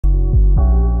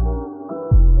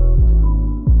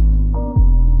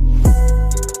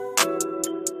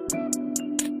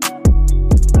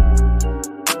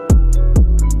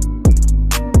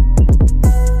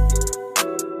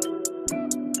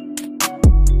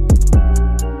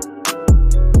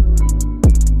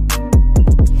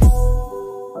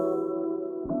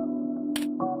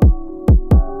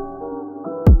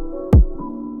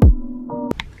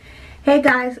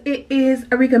guys, it is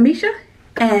Arickamisha,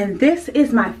 and this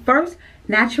is my first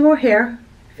natural hair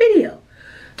video.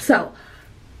 So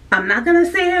I'm not gonna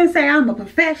sit here and say I'm a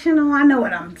professional, I know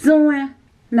what I'm doing.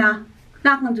 Nah,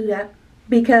 not gonna do that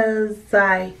because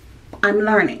I'm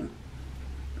learning.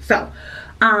 So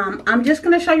I'm just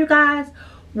gonna show you guys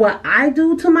what I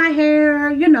do to my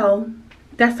hair. You know,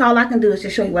 that's all I can do is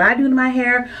just show you what I do to my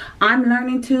hair. I'm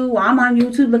learning too. I'm on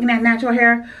YouTube looking at natural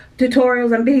hair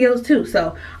tutorials and videos too.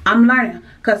 So I'm learning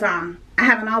because I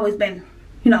haven't always been,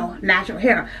 you know, natural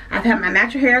hair. I've had my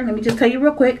natural hair. Let me just tell you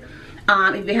real quick.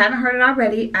 If you haven't heard it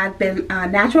already, I've been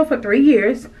natural for 3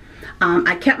 years.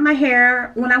 I kept my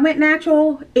hair when I went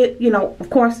natural. You know,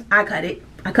 of course I cut it.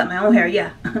 I cut my own hair,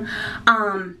 yeah.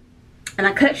 And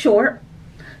I cut short.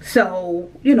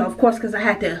 So, you know, of course, because I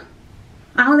had to.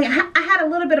 I had a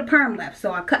little bit of perm left,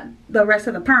 so I cut the rest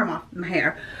of the perm off my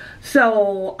hair.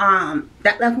 So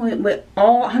that left me with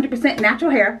all 100%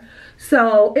 natural hair.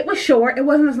 So it was short. It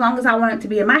wasn't as long as I wanted it to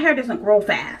be. And my hair doesn't grow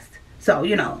fast. So,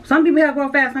 you know, some people hair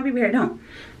grow fast, some people hair don't.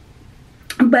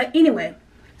 But anyway,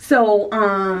 so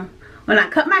when I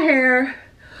cut my hair,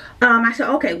 I said,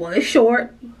 okay, well, it's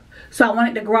short. So I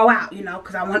want it to grow out, you know,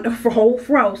 because I want the whole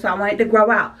fro. So I want it to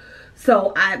grow out.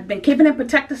 So I've been keeping it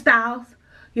protective styles.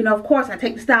 You know, of course, I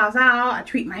take the styles out. I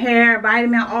treat my hair,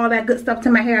 vitamin, all that good stuff to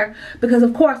my hair. Because,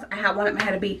 of course, I wanted my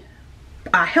hair to be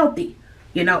healthy.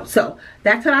 You know, so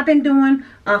that's what I've been doing.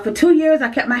 For 2 years, I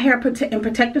kept my hair in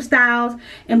protective styles.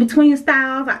 In between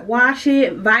styles, I wash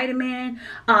it, vitamin.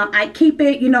 I keep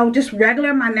it, you know, just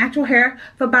regular, my natural hair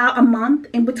for about a month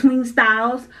in between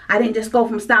styles. I didn't just go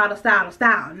from style to style to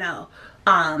style, no.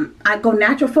 I go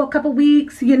natural for a couple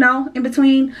weeks, you know, in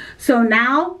between. So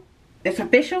now it's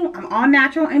official. I'm all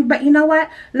natural. But you know what?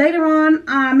 Later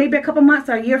on, maybe a couple months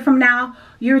or a year from now,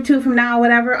 year or two from now,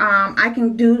 whatever, I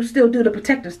can still do the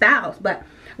protective styles. But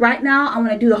right now, I'm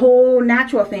going to do the whole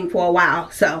natural thing for a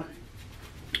while. So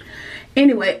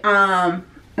anyway, and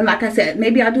like I said,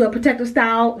 maybe I'll do a protective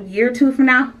style a year or two from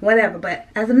now, whatever. But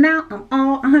as of now, I'm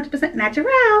all 100% natural.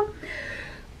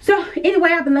 So anyway,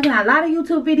 I've been looking at a lot of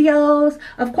YouTube videos.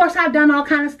 Of course, I've done all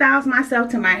kinds of styles myself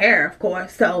to my hair, of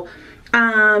course. So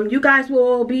you guys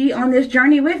will be on this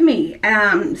journey with me.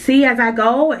 See as I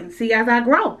go and see as I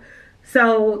grow.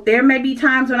 So there may be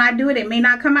times when I do it, it may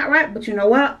not come out right, but you know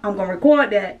what? I'm going to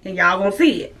record that and y'all going to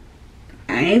see it.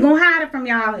 I ain't going to hide it from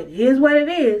y'all. It is what it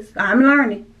is. I'm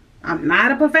learning. I'm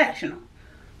not a professional.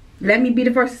 Let me be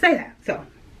the first to say that. So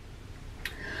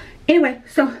anyway,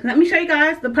 so let me show you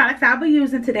guys the products I'll be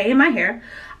using today in my hair.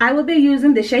 I will be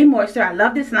using the Shea Moisture. I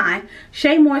love this line.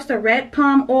 Shea Moisture Red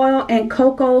Palm Oil and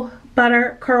Cocoa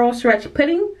Butter Curl Stretch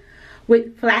Pudding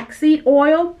with flaxseed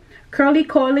oil, curly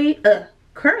coily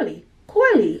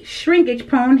shrinkage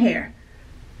prone hair.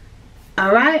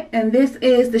 Alright, and this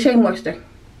is the Shea Moisture.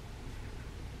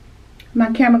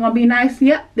 My camera gonna be nice.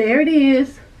 Yep, there it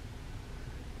is.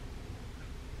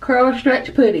 Curl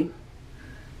Stretch Pudding.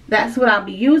 That's what I'll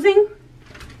be using.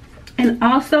 And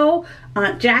also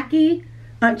Aunt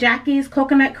Jackie's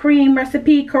Coconut Cream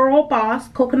Recipe Curl Boss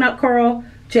Coconut Curl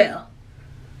Gel.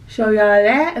 Show y'all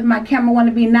that if my camera want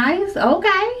to be nice.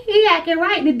 Okay, he acting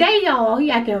right today, y'all. He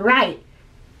acting right.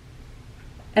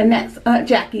 And that's Aunt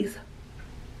Jackie's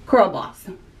Curl Boss.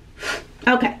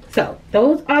 Okay, so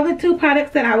those are the two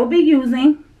products that I will be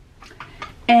using.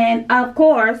 And of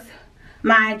course,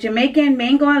 my Jamaican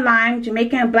Mango and Lime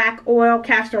Jamaican Black Oil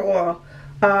Castor Oil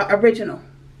Original.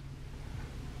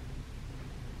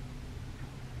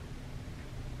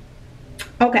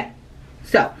 Okay,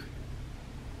 so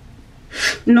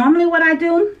normally what I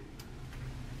do,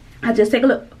 I just take a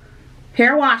look.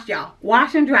 Hair wash, y'all.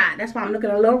 Wash and dry. That's why I'm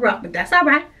looking a little rough, but that's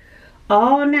alright.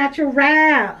 All natural.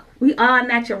 We are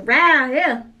natural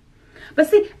here. But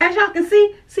see, as y'all can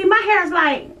see my hair is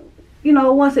like, you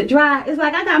know, once it dry, it's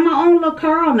like I got my own little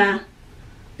curl now.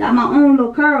 Got my own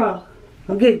little curl.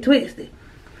 Don't get it twisted.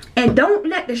 And don't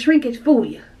let the shrinkage fool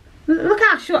you. Look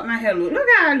how short my hair looks. Look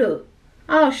how I look.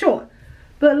 All short.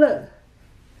 But look.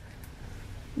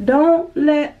 Don't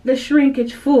let the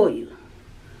shrinkage fool you.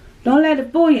 Don't let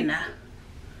it fool you now.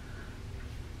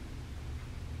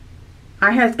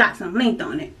 Our hair's got some length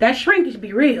on it. That shrinkage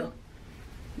be real.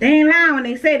 They ain't lying when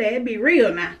they say that. It be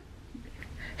real now.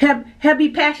 Hair be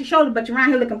past your shoulder, but you're around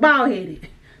here looking bald-headed.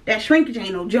 That shrinkage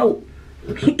ain't no joke.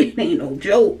 It ain't no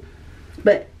joke.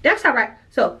 But that's alright.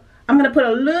 So, I'm going to put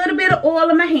a little bit of oil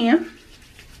in my hand.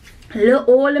 A little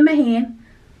oil in my hand.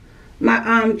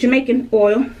 My Jamaican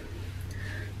oil.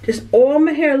 Just oil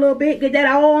my hair a little bit. Get that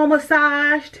all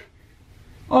massaged.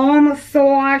 All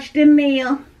massaged in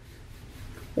there.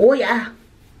 Oh yeah.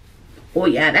 Oh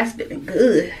yeah, that's feeling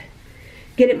good.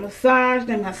 Get it massaged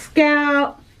in my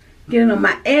scalp. Getting on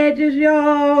my edges,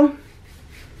 y'all.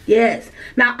 Yes.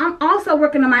 Now, I'm also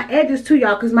working on my edges too,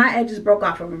 y'all, because my edges broke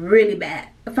off really bad.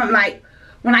 From like,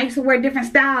 when I used to wear different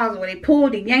styles where they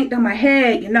pulled and yanked on my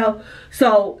head, you know.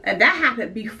 So, and that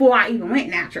happened before I even went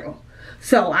natural.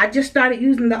 So, I just started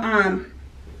using the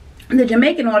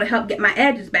Jamaican oil to help get my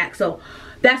edges back. So,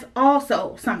 that's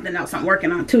also something else I'm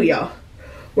working on too, y'all.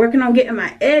 Working on getting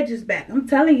my edges back. I'm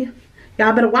telling you.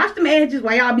 Y'all better watch them edges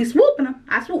while y'all be swooping them.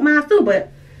 I swoop mine too,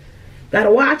 but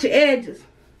gotta watch your edges.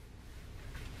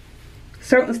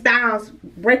 Certain styles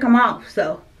break them off,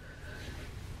 so.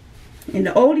 And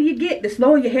the older you get, the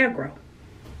slower your hair grow.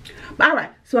 But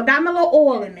alright, so I got my little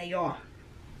oil in there, y'all.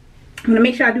 I'm gonna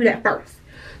make sure I do that first.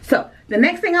 So, the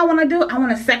next thing I wanna do, I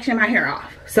wanna section my hair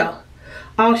off. So,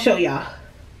 I'll show y'all.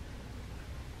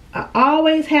 I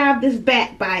always have this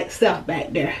back by itself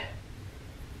back there.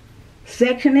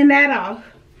 Sectioning that off.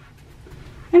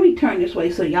 Let me turn this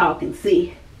way so y'all can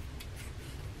see.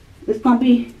 It's gonna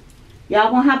be,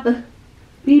 y'all gonna have to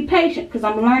be patient because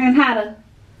I'm learning how to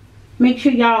make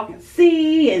sure y'all can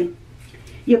see, and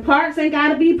your parts ain't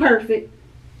gotta be perfect.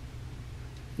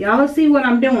 Y'all see what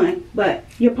I'm doing, but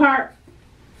your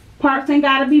parts ain't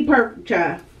gotta be perfect,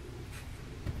 child.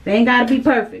 They ain't gotta be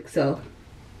perfect. So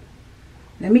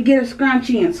let me get a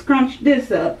scrunchie and scrunch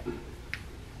this up.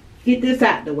 Get this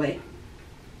out the way.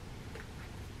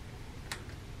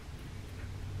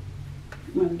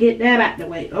 I'm gonna get that out the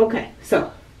way. Okay,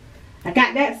 so I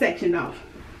got that section off.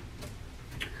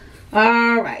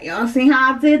 Alright, y'all see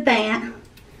how I did that?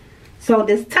 So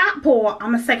this top part,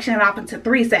 I'm gonna section it off into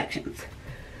 3 sections.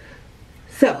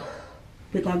 So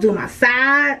we're gonna do my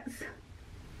sides.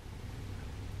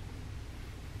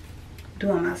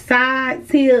 Doing my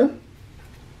sides here.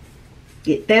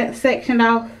 Get that section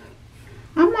off.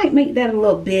 I might make that a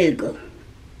little bigger.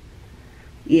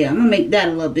 Yeah, I'm gonna make that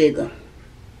a little bigger.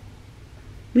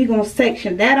 We're gonna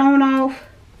section that on off.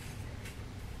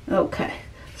 Okay,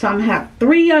 so I'm gonna have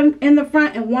 3 in the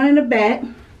front and 1 in the back.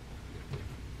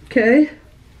 Okay,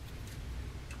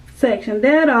 section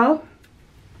that off.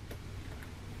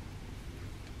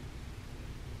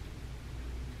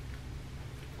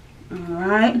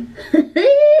 Alright.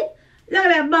 Look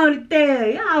at that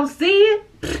ponytail. Y'all see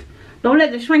it? Don't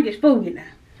let the shrinkage fool you now.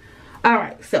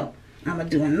 Alright, so I'm gonna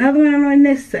do another one on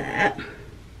this side.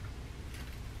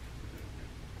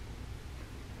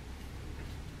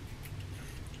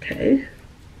 Okay,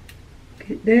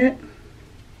 get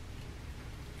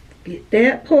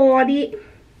that parted,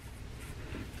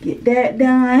 get that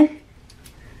done.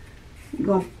 I'm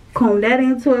gonna comb that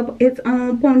into its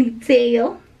own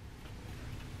ponytail.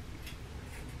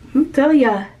 I'm telling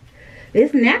y'all,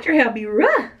 this natural hair be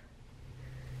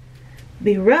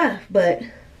rough, but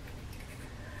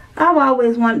I've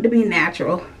always wanted to be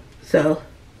natural, so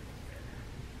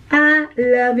I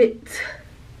love it.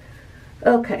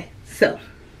 Okay, so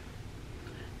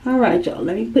alright, y'all,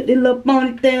 let me put this little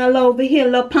ponytail over here,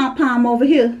 little pom-pom over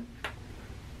here.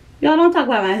 Y'all don't talk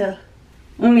about my hair.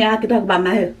 Only I can talk about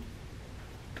my hair.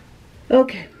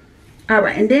 Okay.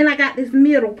 Alright, and then I got this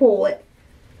middle part.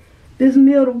 This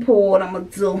middle part I'm going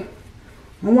to do.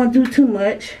 I don't want to do too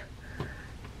much.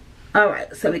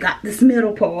 Alright, so we got this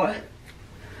middle part.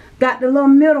 Got the little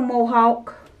middle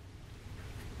mohawk.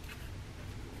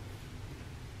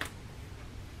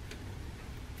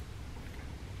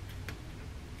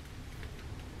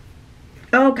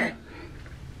 Okay.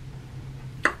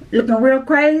 Looking real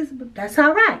crazy, but that's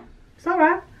alright. It's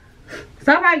alright. It's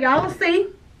alright. Y'all will see.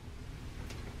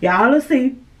 Y'all will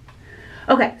see.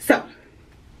 Okay, so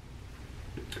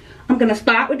I'm going to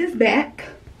start with this back.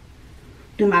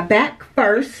 Do my back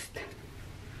first.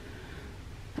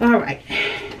 Alright.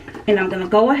 And I'm going to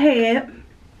go ahead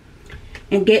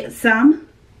and get some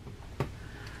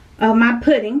of my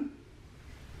pudding.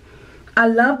 I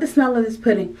love the smell of this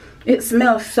pudding. It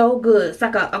smells so good. It's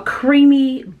like a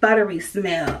creamy, buttery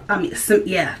smell. I mean,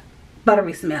 yeah,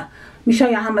 buttery smell. Let me show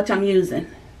y'all how much I'm using.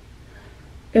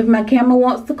 If my camera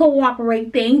wants to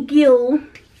cooperate, thank you.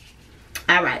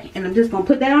 Alright, and I'm just going to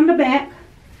put that on the back.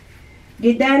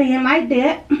 Get that in like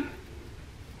that.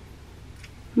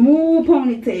 Move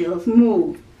ponytails,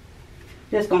 move.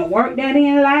 Just going to work that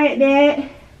in like that.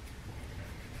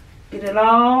 Get it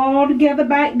all together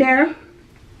back there.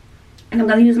 And I'm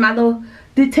going to use my little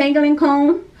detangling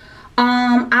comb.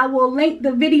 I will link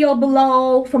the video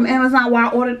below from Amazon where I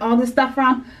ordered all this stuff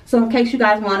from. So in case you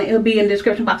guys want it, it'll be in the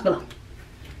description box below.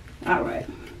 Alright.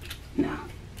 Now,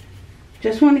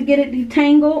 just want to get it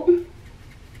detangled.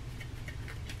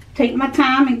 Take my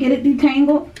time and get it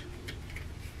detangled.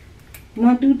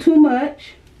 Don't do too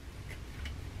much.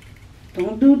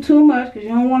 Don't do too much because you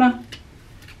don't want to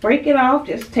break it off.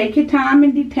 Just take your time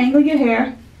and detangle your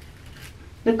hair.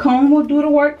 The comb will do the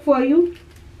work for you.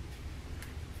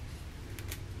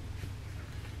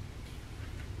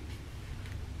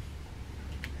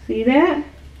 See that?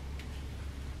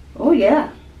 Oh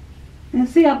yeah. And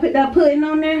see, I put that pudding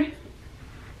on there.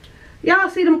 Y'all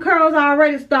see them curls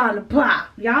already starting to pop.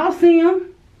 Y'all see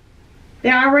them?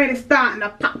 They're already starting to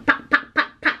pop, pop, pop, pop,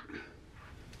 pop.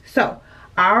 So,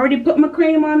 I already put my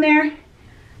cream on there.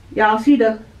 Y'all see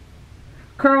the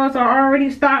curls are already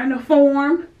starting to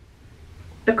form.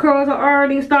 The curls are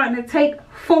already starting to take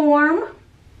form.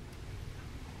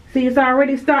 See, it's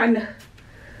already starting to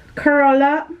curl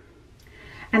up.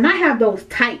 And I have those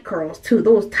tight curls too.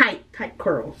 Those tight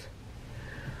curls.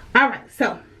 Alright,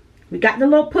 so we got the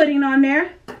little pudding on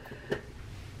there.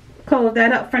 Close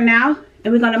that up for now.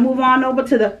 And we're going to move on over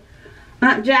to the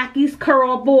Aunt Jackie's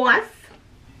Curl Boss.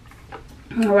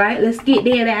 Alright, let's get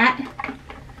there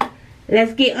at.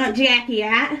 Let's get Aunt Jackie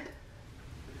at.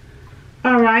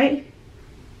 Alright.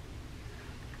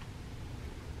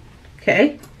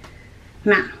 Okay.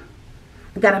 Now,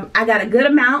 I got a good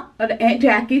amount of the Aunt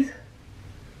Jackie's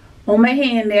on my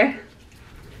hand there.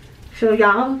 Show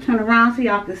y'all. Turn around so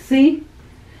y'all can see.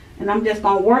 And I'm just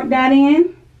going to work that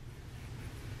in.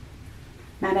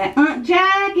 Now that Aunt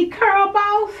Jackie Curl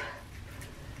Boss,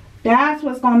 that's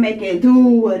what's going to make it do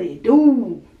what it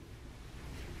do.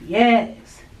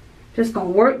 Yes. Just going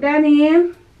to work that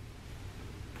in.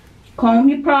 Comb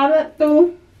your product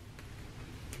through.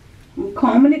 I'm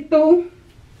combing it through.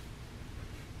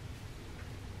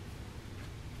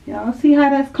 Y'all see how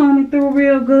that's combing through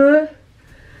real good?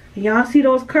 Y'all see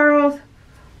those curls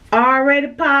already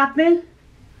popping?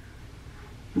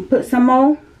 And put some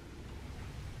more.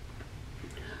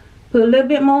 Put a little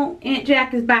bit more Aunt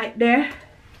Jackie's back there.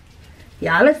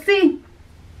 Y'all let's see.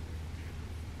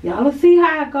 Y'all let's see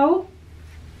how it go.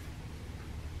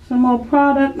 Some more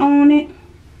product on it.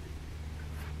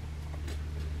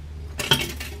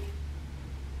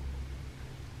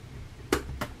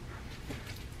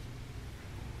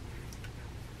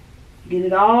 Get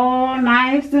it all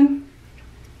nice and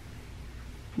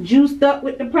juiced up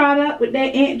with the product, with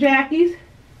that Aunt Jackie's.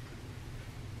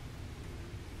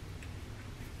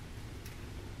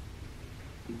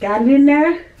 Got it in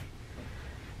there.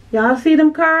 Y'all see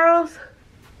them curls?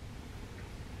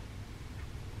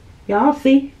 Y'all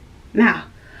see? Now,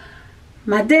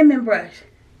 my dimming brush.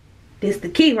 This is the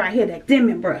key right here, that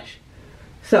dimming brush.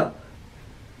 So,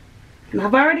 and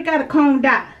I've already got a comb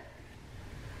dye.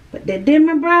 But that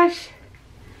dimming brush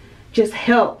just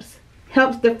helps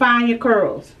define your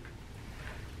curls.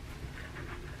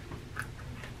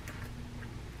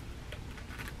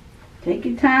 Take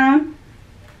your time.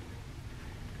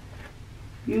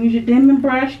 Use your dimming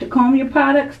brush to comb your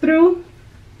products through.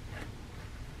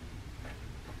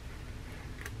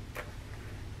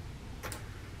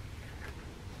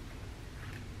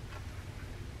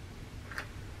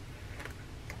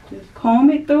 Just comb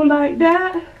it through like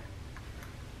that.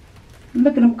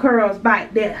 Look at them curls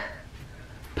back there.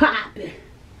 Popping.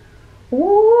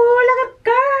 Ooh, look at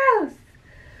the girls.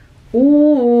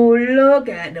 Ooh, look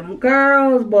at them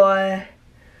girls, boy.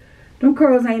 Them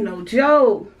curls ain't no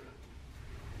joke.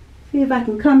 See if I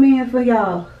can come in for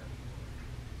y'all.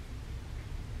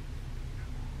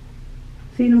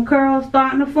 See them curls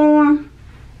starting to form?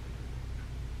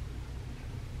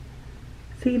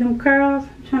 See them curls?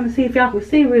 I'm trying to see if y'all can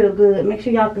see real good. Make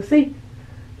sure y'all can see.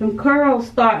 Them curls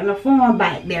starting to form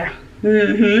back there.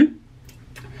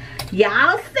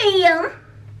 Y'all see them.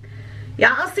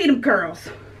 Y'all see them curls.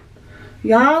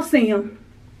 Y'all see them.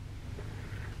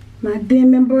 My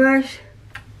dimming brush.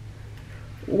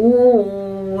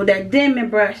 Ooh, that dimming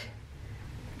brush.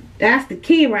 That's the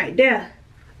key right there.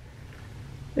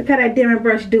 Look how that dimming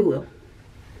brush do it.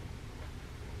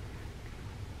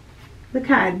 Look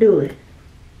how I do it.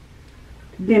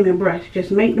 The dimming brush.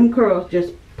 Just make them curls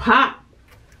just pop.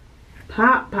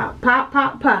 Pop, pop, pop,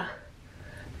 pop, pop.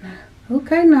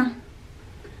 Okay now.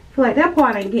 I feel like that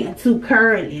part ain't getting too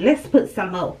curly. Let's put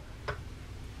some more.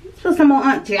 Let's put some more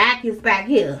Aunt Jackie's back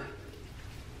here.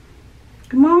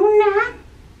 Come on now.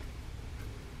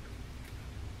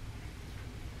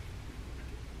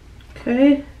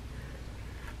 Okay.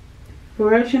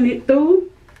 Brushing it through.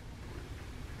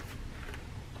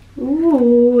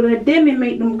 Ooh, that dimming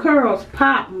make them curls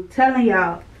pop. I'm telling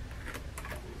y'all.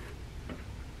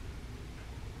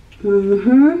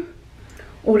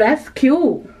 Oh, that's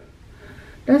cute.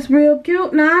 That's real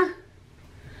cute now.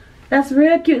 That's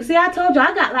real cute. See, I told you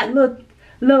I got like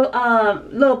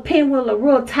little pinwheel of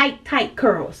real tight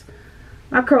curls.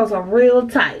 My curls are real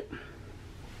tight.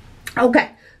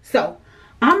 Okay, so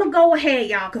I'm going to go ahead,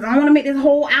 y'all, because I don't want to make this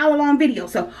whole hour-long video.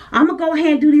 So, I'm going to go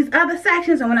ahead and do these other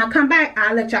sections. And when I come back,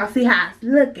 I'll let y'all see how it's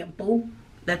looking, boo.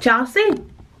 Let y'all see.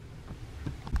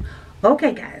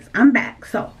 Okay, guys, I'm back.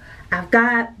 So, I've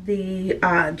got the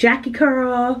Jackie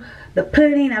curl, the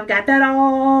pudding. I've got that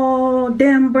all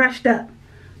damn brushed up.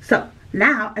 So,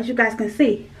 now, as you guys can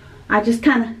see, I just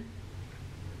kind of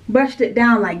brushed it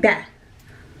down like that.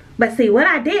 But see, what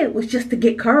I did was just to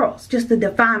get curls, just to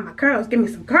define my curls, give me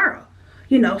some curl,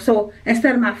 you know. So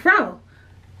instead of my fro,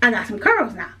 I got some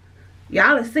curls now.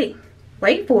 Y'all will see.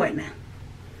 Wait for it now.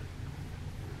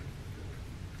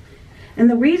 And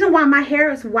the reason why my hair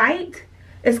is white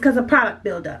is because of product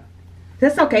buildup.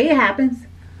 That's okay, it happens.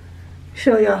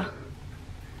 Show y'all.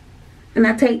 And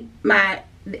I take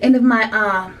the end of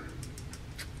my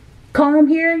comb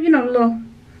here, you know, the little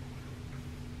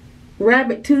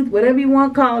rabbit tooth, whatever you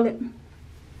want to call it.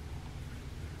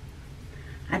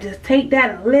 I just take that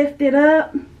and lift it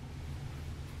up.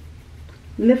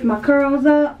 Lift my curls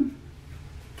up.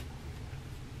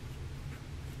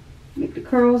 Get the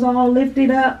curls all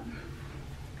lifted up.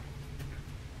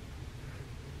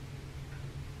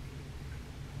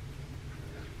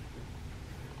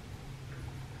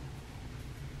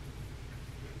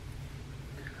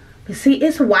 But see,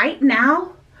 it's white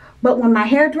now, but when my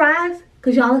hair dries,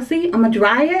 because y'all see, I'm going to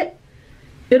dry it.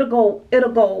 It'll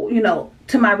go, you know,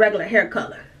 to my regular hair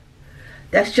color.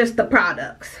 That's just the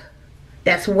products.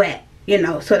 That's wet, you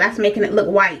know. So that's making it look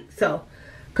white. So,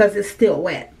 because it's still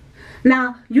wet.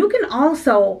 Now, you can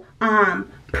also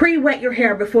pre-wet your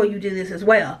hair before you do this as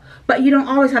well. But you don't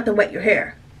always have to wet your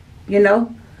hair, you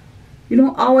know. You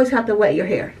don't always have to wet your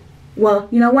hair. Well,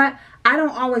 you know what? I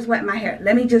don't always wet my hair.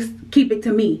 Let me just keep it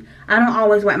to me. I don't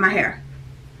always wet my hair.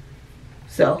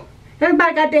 So,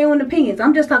 everybody got their own opinions.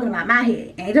 I'm just talking about my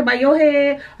head. Ain't talking about your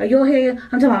head or your head.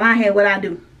 I'm talking about my head, what I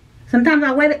do. Sometimes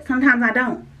I wet it, sometimes I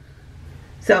don't.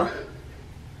 So,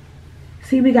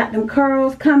 see, we got them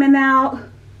curls coming out.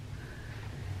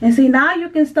 And see, now you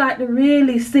can start to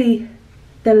really see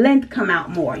the length come out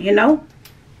more, you know.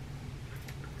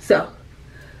 So,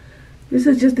 this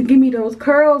is just to give me those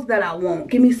curls that I want.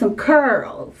 Give me some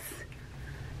curls.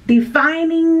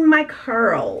 Defining my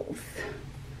curls.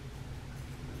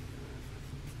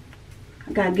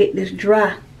 I gotta get this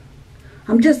dry.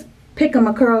 I'm just picking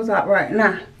my curls out right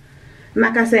now. And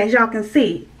like I said, as y'all can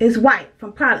see, it's white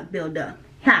from product buildup.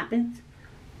 Happens.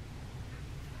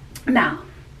 Now,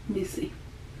 let me see.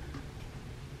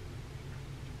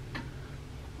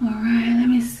 Alright, let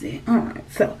me see. Alright,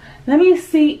 so let me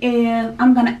see if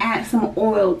I'm gonna add some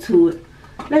oil to it.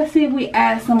 Let's see if we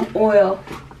add some oil.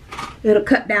 It'll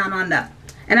cut down on that.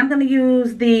 And I'm gonna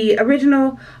use the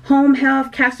original Home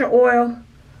Health castor oil.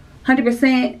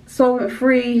 100% solvent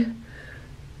free,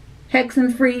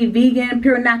 hexane free, vegan,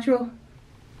 pure natural.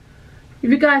 If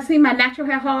you guys see my natural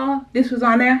hair haul, this was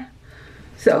on there.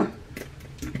 So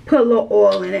put a little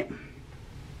oil in it.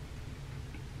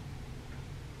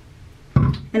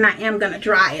 And I am going to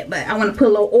dry it, but I want to put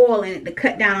a little oil in it to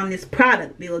cut down on this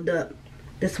product buildup.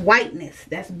 This whiteness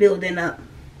that's building up.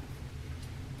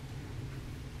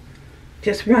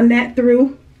 Just run that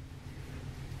through.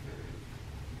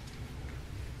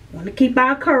 Want to keep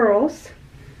our curls.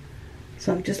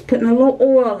 So I'm just putting a little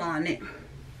oil on it.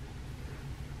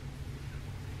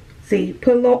 See,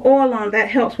 put a little oil on, that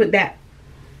helps with that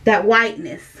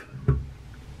whiteness.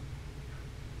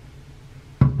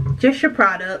 Just your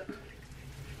product.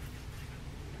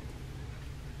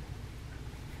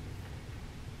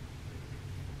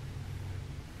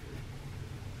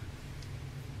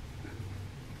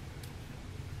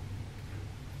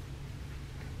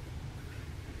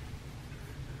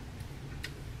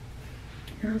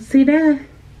 Y'all see that?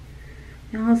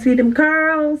 Y'all see them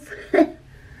curls?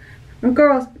 Them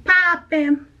girls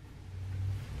popping.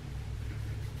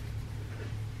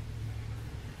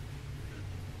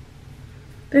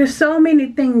 There's so many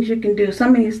things you can do. So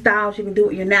many styles you can do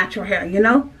with your natural hair, you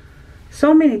know?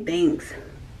 So many things.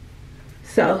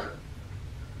 So.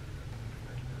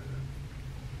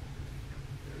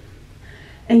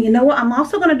 And you know what? I'm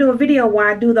also going to do a video where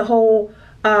I do the whole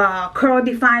curl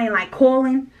defining, like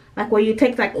coiling. Like where you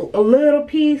take like a little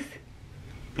piece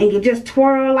and you just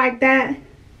twirl like that.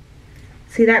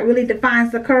 See, that really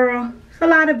defines the curl. It's a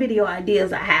lot of video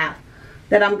ideas I have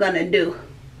that I'm going to do.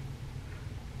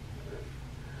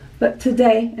 But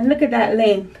today, and look at that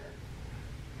length.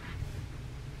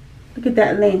 Look at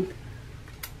that length.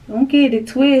 Don't get it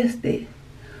twisted.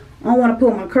 I don't want to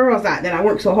pull my curls out that I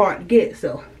work so hard to get.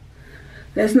 So,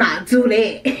 let's not do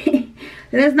that.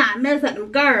 Let's not mess up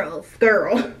them girls,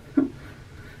 girl.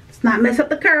 Let's not mess up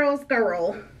the curls,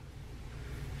 girl.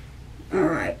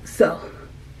 Alright, so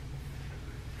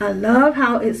I love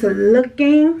how it's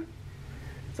looking.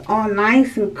 It's all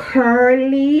nice and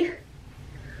curly.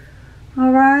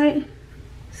 Alright.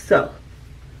 So,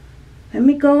 let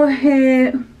me go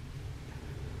ahead.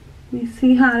 Let me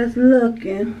see how it's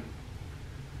looking.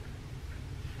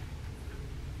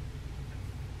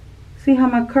 See how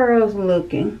my curls are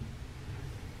looking.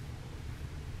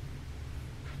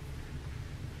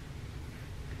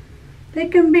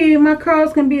 My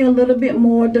curls can be a little bit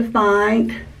more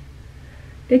defined.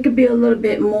 They could be a little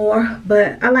bit more,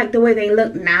 but I like the way they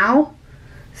look now.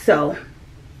 So,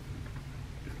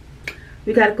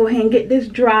 we got to go ahead and get this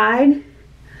dried.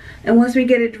 And once we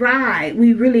get it dried,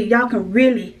 y'all can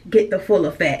really get the full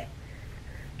effect.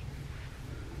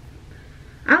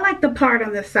 I like the part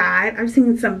on the side. I've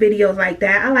seen some videos like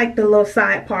that. I like the little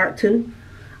side part too.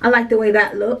 I like the way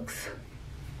that looks.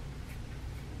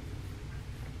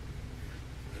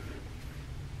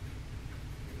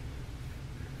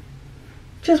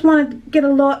 Just want to get a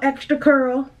little extra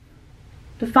curl.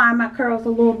 Define my curls a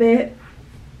little bit.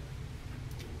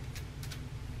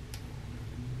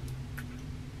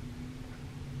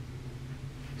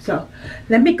 So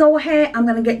let me go ahead. I'm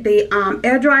going to get the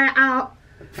air dryer out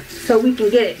so we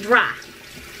can get it dry.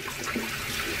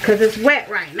 Because it's wet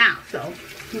right now. So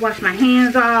wash my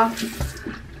hands off.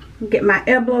 Get my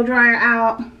air blow dryer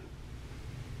out.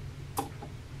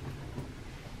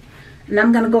 And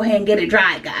I'm going to go ahead and get it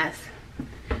dry, guys.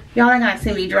 Y'all ain't got to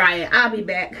see me dry it. I'll be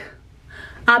back.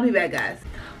 I'll be back, guys.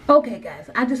 Okay, guys.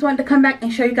 I just wanted to come back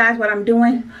and show you guys what I'm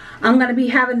doing. I'm going to be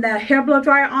having the hair blow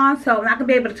dryer on, so I'm not going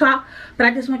to be able to talk. But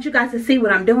I just want you guys to see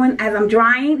what I'm doing as I'm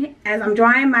drying. As I'm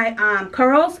drying my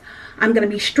curls, I'm going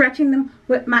to be stretching them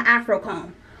with my Afro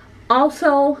comb.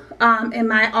 Also, in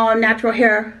my all natural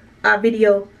hair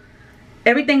video,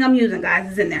 everything I'm using,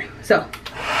 guys, is in there. So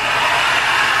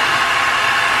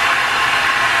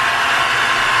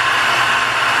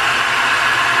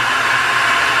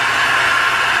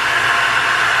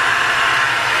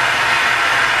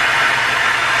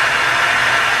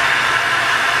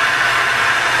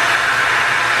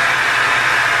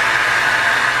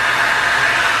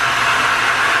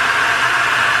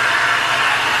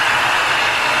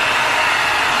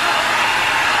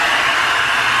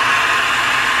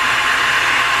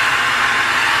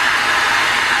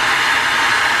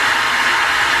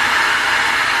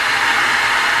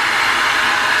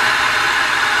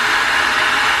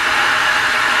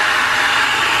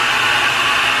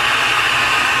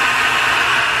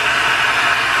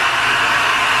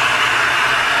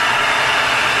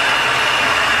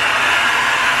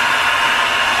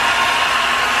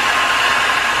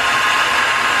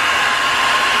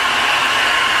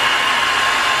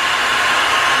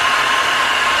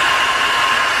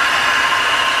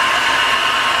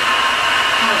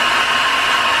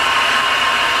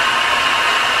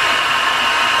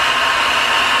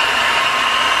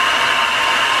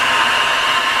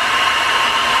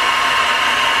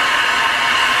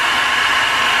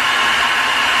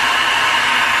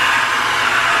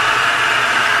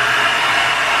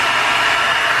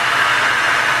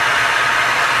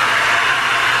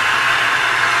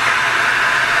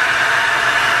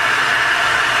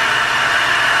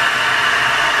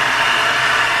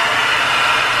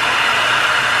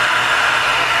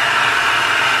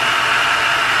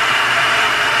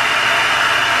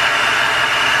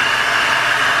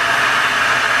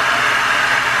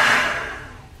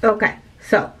okay,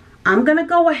 so I'm gonna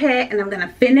go ahead and I'm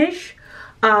gonna finish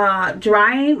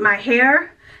drying my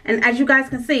hair. And as you guys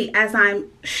can see, as I'm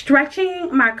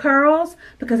stretching my curls,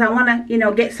 because I want to, you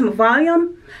know, get some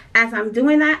volume, as I'm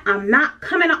doing that, I'm not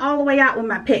coming all the way out with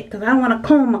my pick because I don't want to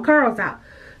comb my curls out.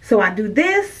 So I do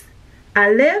this,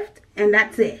 I lift, and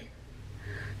that's it.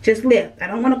 Just lift. I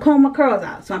don't want to comb my curls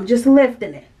out, so I'm just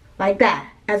lifting it like that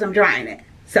as I'm drying it.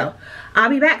 So I'll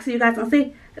be back so you guys can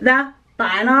see the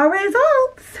final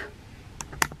results.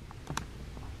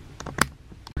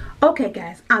 Okay,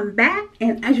 guys, I'm back,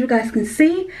 and as you guys can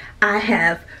see, I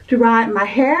have dried my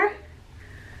hair.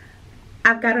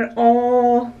 I've got it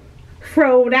all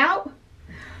froed out,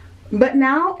 but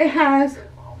now it has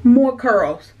more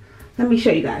curls. Let me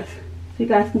show you guys so you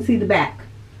guys can see the back.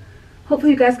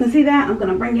 Hopefully you guys can see that. I'm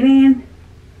gonna bring it in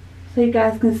so you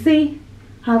guys can see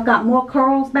how I've got more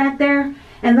curls back there.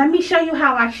 And let me show you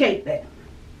how I shape it.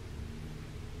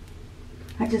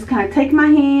 I just kind of take my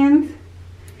hands,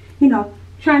 you know,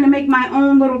 trying to make my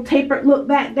own little tapered look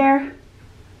back there.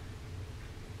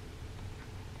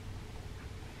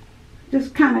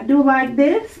 Just kind of do like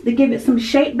this to give it some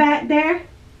shape back there.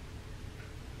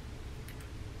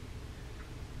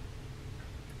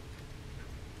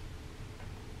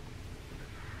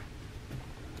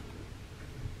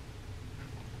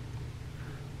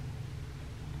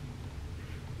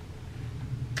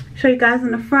 Show you guys in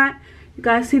the front. You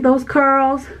guys see those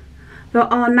curls? They're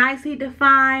all nicely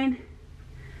defined.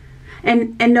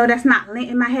 And no, that's not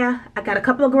lint in my hair. I got a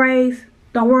couple of grays.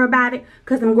 Don't worry about it,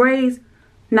 because them grays,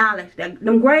 knowledge.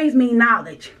 Them grays mean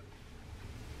knowledge.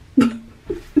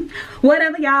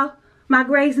 Whatever, y'all. My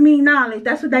grays mean knowledge.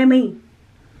 That's what they mean.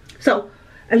 So,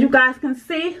 as you guys can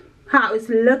see how it's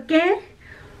looking.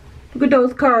 Look at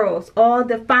those curls. All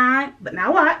defined. But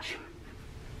now watch.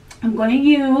 I'm going to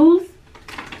use,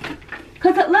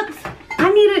 because it looks,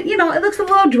 I need it, you know, it looks a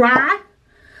little dry.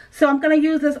 So I'm going to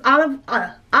use this Olive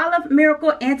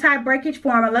Miracle Anti-Breakage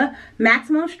Formula,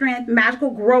 Maximum Strength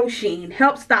Magical Grow Sheen.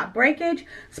 Helps stop breakage,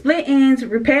 split ends,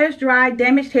 repairs dry,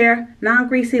 damaged hair,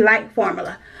 non-greasy light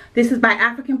formula. This is by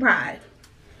African Pride.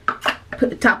 Put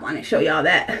the top on and show y'all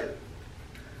that.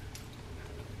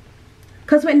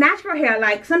 Because with natural hair,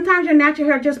 like sometimes your natural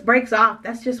hair just breaks off.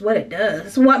 That's just what it does.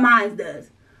 That's what mine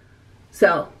does.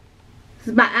 So, this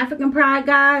is by African Pride,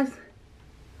 guys.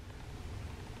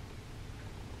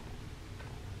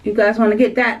 You guys want to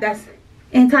get that? That's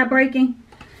anti-breaking.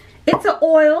 It's an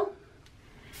oil.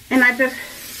 And I just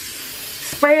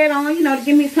spray it on, you know, to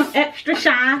give me some extra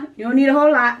shine. You don't need a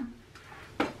whole lot.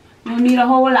 You don't need a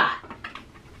whole lot.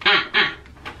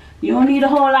 You don't need a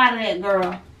whole lot of that,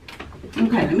 girl.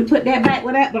 Okay, let me put that back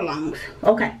where that belongs.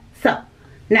 Okay, so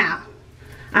now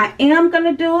I am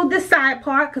gonna do the side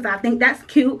part because I think that's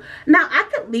cute. Now I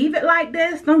could leave it like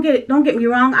this. Don't get me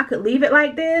wrong. I could leave it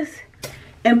like this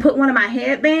and put one of my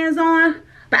headbands on,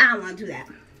 but I don't want to do that.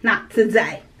 Not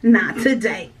today. Not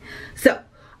today. So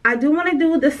I do want to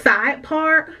do the side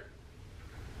part.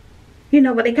 You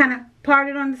know, where they kind of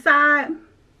parted on the side.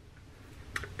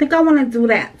 I think I want to do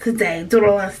that today. Do the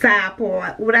little side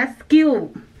part. Well, that's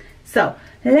cute. So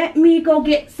let me go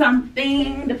get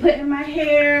something to put in my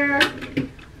hair.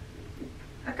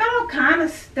 I got all kind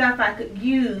of stuff I could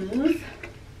use.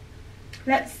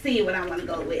 Let's see what I want to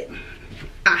go with.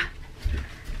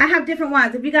 I have different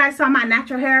ones. If you guys saw my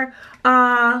natural hair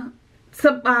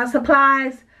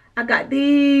supplies, I got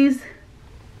these.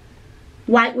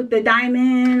 White with the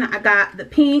diamond. I got the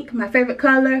pink, my favorite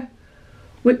color,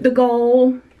 with the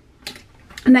gold.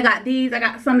 And I got these. I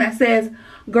got some that says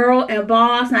Girl and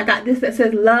Boss. And I got this that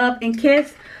says Love and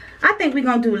Kiss. I think we're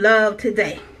going to do love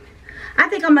today. I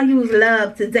think I'm going to use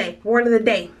love today. Word of the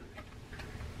day.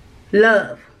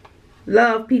 Love.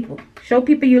 Love people. Show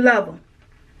people you love them.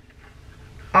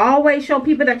 Always show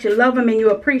people that you love them and you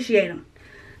appreciate them.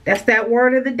 That's that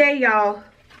word of the day, y'all.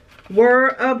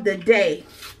 Word of the day.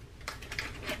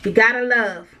 You gotta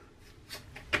love.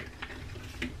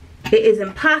 It is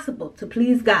impossible to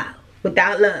please God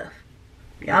without love.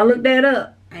 Y'all look that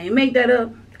up. I ain't make that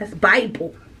up. That's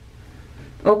Bible.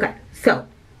 Okay, so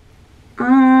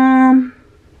I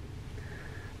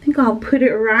think I'll put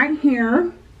it right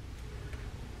here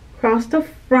across the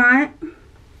front.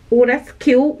 Oh, that's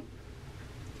cute.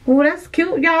 Oh, that's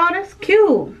cute, y'all. That's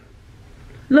cute.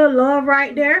 Little love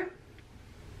right there.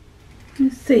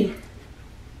 Let's see.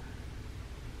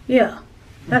 Yeah,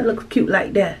 that looks cute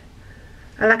like that.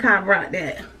 I like how I brought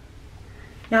that.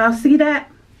 Y'all see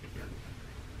that?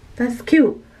 That's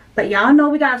cute. But y'all know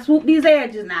we gotta swoop these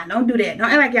edges now. Don't do that.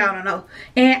 Don't act like y'all don't know.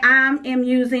 And I am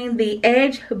using the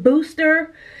Edge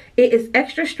Booster. It is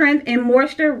extra strength and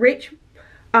moisture rich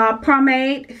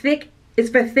pomade. It's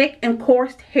for thick and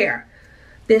coarse hair.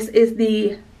 This is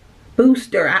the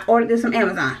booster. I ordered this from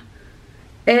Amazon.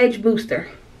 Edge Booster.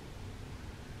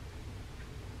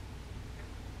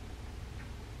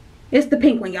 It's the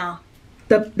pink one, y'all.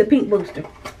 The pink booster.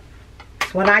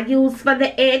 That's what I use for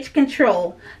the edge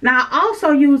control. Now, I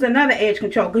also use another edge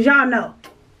control. Because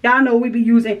y'all know we be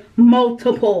using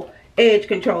multiple edge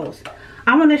controls.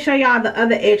 I want to show y'all the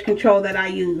other edge control that I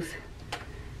use.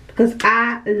 Because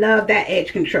I love that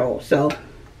edge control. So,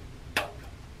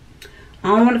 I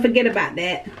don't want to forget about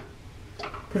that.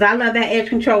 Because I love that edge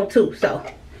control too. So,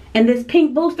 and this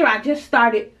pink booster, I just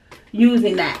started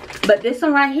using that. But this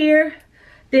one right here.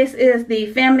 This is the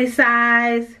family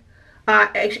size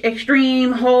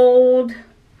extreme hold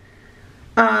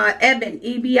Ebin,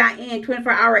 E-B-I-N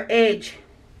 24-hour edge.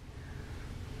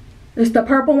 It's the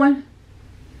purple one.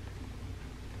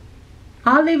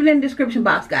 I'll leave it in the description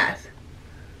box, guys.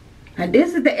 Now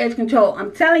this is the edge control.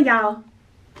 I'm telling y'all,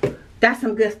 that's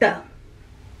some good stuff.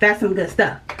 That's some good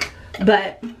stuff.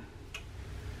 But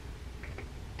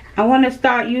I want to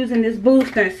start using this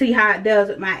booster and see how it does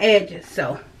with my edges.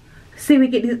 So see, we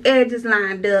get these edges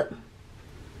lined up.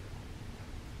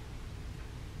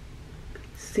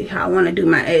 See how I want to do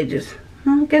my edges.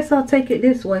 I guess I'll take it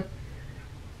this way.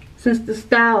 Since the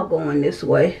style going this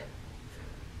way,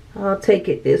 I'll take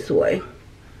it this way.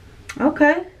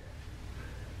 Okay.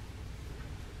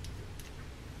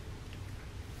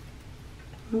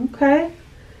 Okay.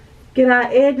 Get our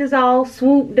edges all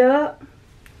swooped up.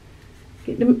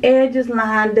 Get them edges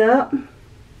lined up.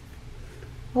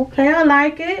 Okay, I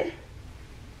like it.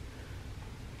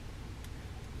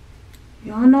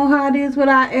 Y'all know how it is with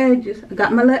our edges. I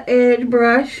got my little edge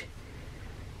brush.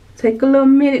 Take a little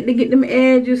minute to get them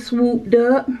edges swooped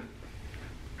up.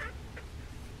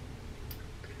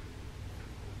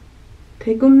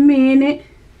 Take a minute.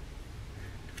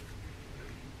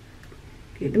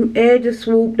 Get them edges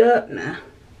swooped up now.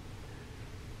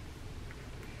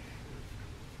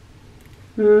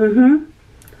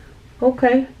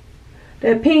 Okay.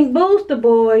 That pink booster,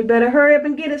 boy, you better hurry up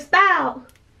and get it styled.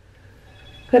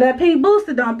 Cause that pink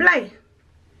booster don't play.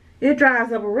 It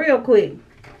dries up real quick.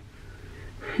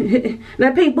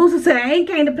 That pink booster said, I ain't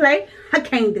came to play. I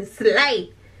came to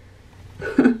slay.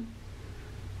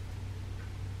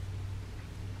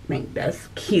 Man, that's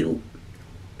cute.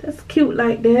 That's cute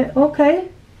like that. Okay.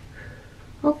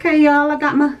 Okay, y'all. I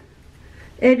got my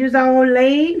edges all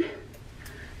laid.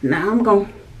 Now I'm going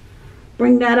to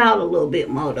bring that out a little bit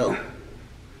more, though.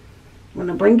 I'm going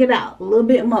to bring it out a little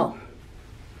bit more.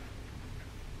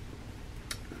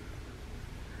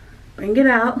 Bring it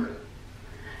out.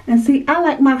 And see, I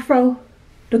like my fro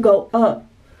to go up.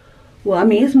 Well, I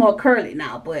mean, it's more curly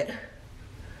now, but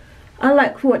I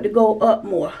like for it to go up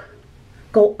more.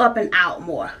 Go up and out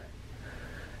more.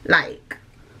 Like,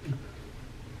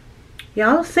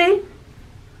 y'all see?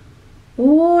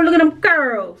 Ooh, look at them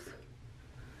curls.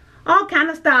 All kind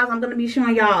of styles I'm going to be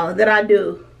showing y'all that I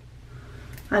do.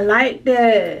 I like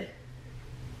that.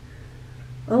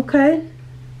 Okay.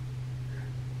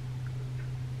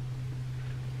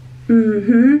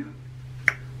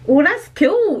 Oh, that's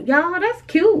cute, y'all. That's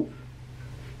cute.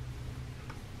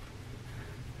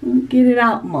 Let me get it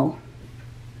out more.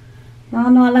 Y'all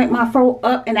know I like my fro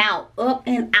up and out. Up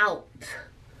and out.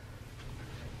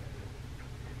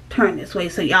 Turn this way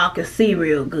so y'all can see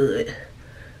real good.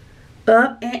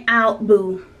 Up and out,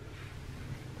 boo.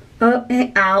 Up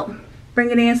and out.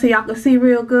 Bring it in so y'all can see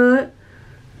real good.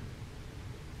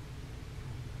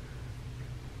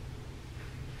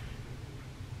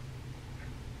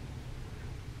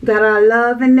 Got our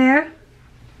love in there.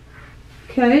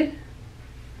 Okay.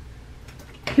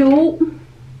 Cute.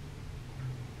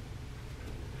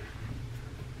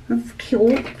 That's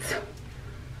cute.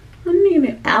 I need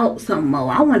it out some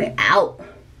more. I want it out.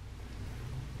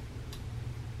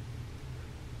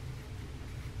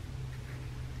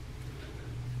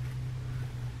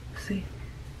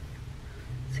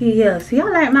 See, yeah. See, I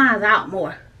like mine out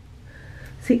more.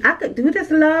 See, I could do this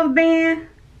love band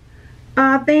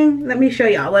thing. Let me show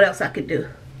y'all what else I could do.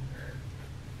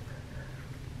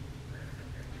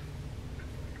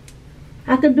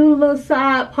 I could do a little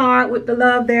side part with the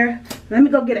love there. Let me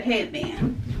go get a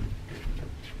headband.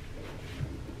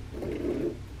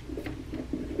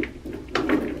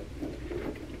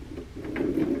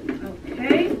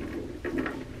 Okay.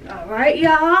 Alright,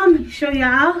 y'all. Let me show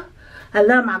y'all. I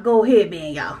love my gold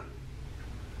headband, y'all.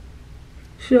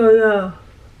 Show y'all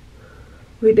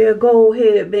with that gold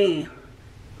headband.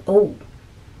 Oh.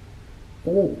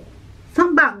 Oh.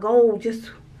 Something about gold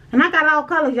just... And I got all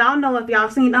colors. Y'all know if y'all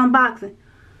seen the unboxing.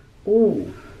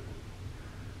 Ooh.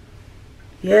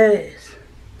 Yes.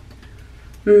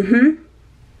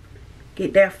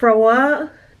 Get that fro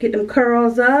up. Get them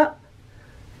curls up.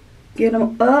 Get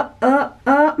them up, up,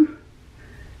 up.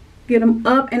 Get them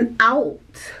up and out.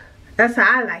 That's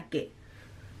how I like it.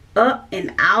 Up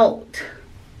and out.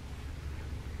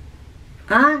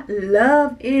 I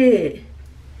love it.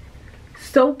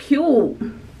 So cute.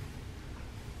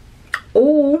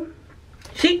 Oh,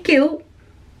 she cute.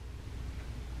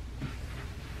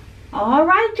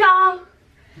 Alright, y'all.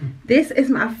 This is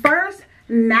my first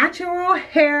natural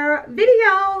hair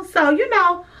video. So, you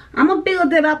know, I'm going to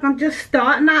build it up. I'm just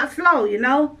starting out slow, you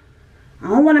know. I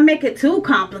don't want to make it too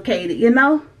complicated, you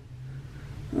know.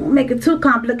 I don't make it too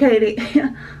complicated.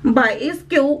 But it's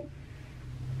cute.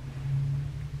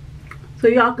 So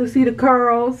y'all can see the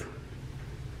curls.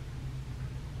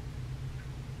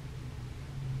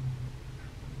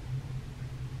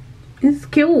 It's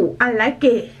cute. I like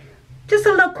it. Just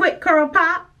a little quick curl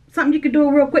pop. Something you can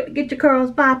do real quick to get your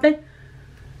curls popping.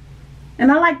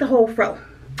 And I like the whole fro.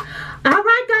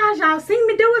 Alright guys, y'all seen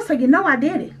me do it, so you know I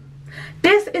did it.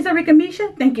 This is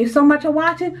Arickamisha. Thank you so much for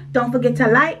watching. Don't forget to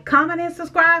like, comment, and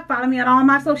subscribe. Follow me on all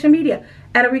my social media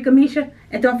at Arickamisha.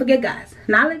 And don't forget guys,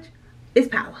 knowledge is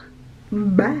power.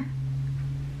 Bye.